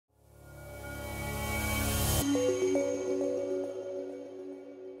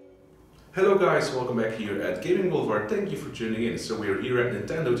Hello guys, welcome back here at Gaming Boulevard. Thank you for tuning in. So we're here at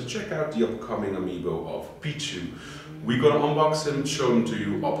Nintendo to check out the upcoming Amiibo of Pichu. We're gonna unbox him, show him to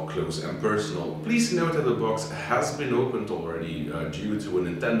you up close and personal. Please note that the box has been opened already due to a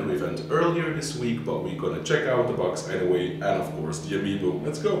Nintendo event earlier this week, but we're gonna check out the box anyway, and of course the Amiibo.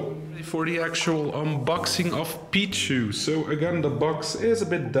 Let's go! For the actual unboxing of Pichu. So again, the box is a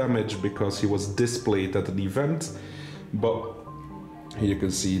bit damaged because he was displayed at an event, but here you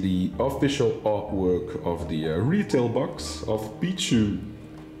can see the official artwork of the retail box of Pichu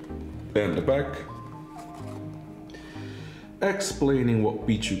and the back, explaining what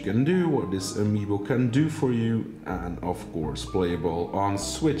Pichu can do, what this Amiibo can do for you, and of course playable on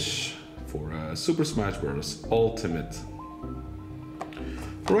Switch for Super Smash Bros. Ultimate.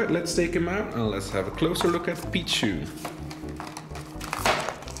 Alright, let's take him out and let's have a closer look at Pichu.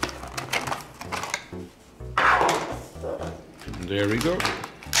 There we go.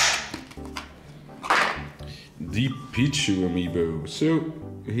 The Pichu Amiibo. So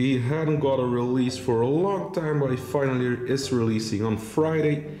he hadn't got a release for a long time, but he finally is releasing on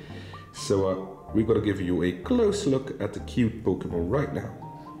Friday. So we're gonna give you a close look at the cute Pokémon right now.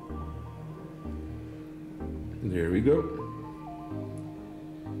 There we go.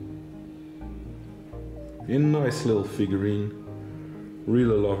 A nice little figurine.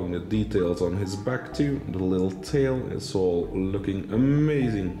 Really loving the details on his back too. The little tail is all looking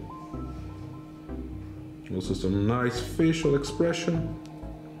amazing. Also some nice facial expression.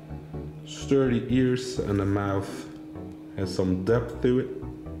 Sturdy ears, and the mouth has some depth to it.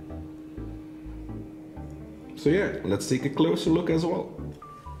 So yeah, let's take a closer look as well.